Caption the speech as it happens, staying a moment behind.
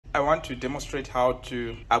I want to demonstrate how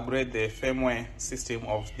to upgrade the firmware system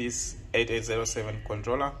of this 8807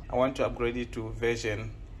 controller. I want to upgrade it to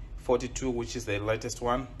version 42, which is the latest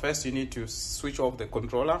one. First, you need to switch off the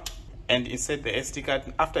controller and insert the SD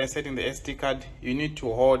card. After inserting the SD card, you need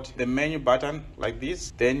to hold the menu button like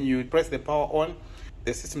this. Then you press the power on.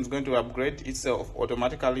 The system is going to upgrade itself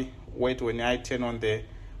automatically. Wait when I turn on the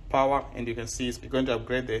power, and you can see it's going to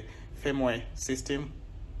upgrade the firmware system.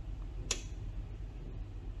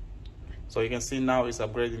 So you can see now it's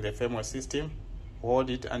upgrading the firmware system. Hold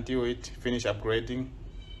it until it finish upgrading.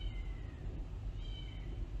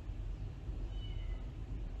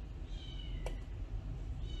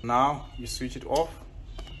 Now you switch it off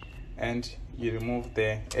and you remove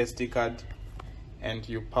the SD card and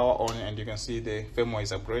you power on, and you can see the firmware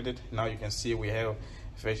is upgraded. Now you can see we have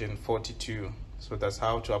version 42. So that's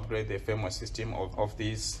how to upgrade the firmware system of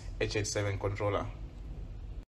this 8807 controller.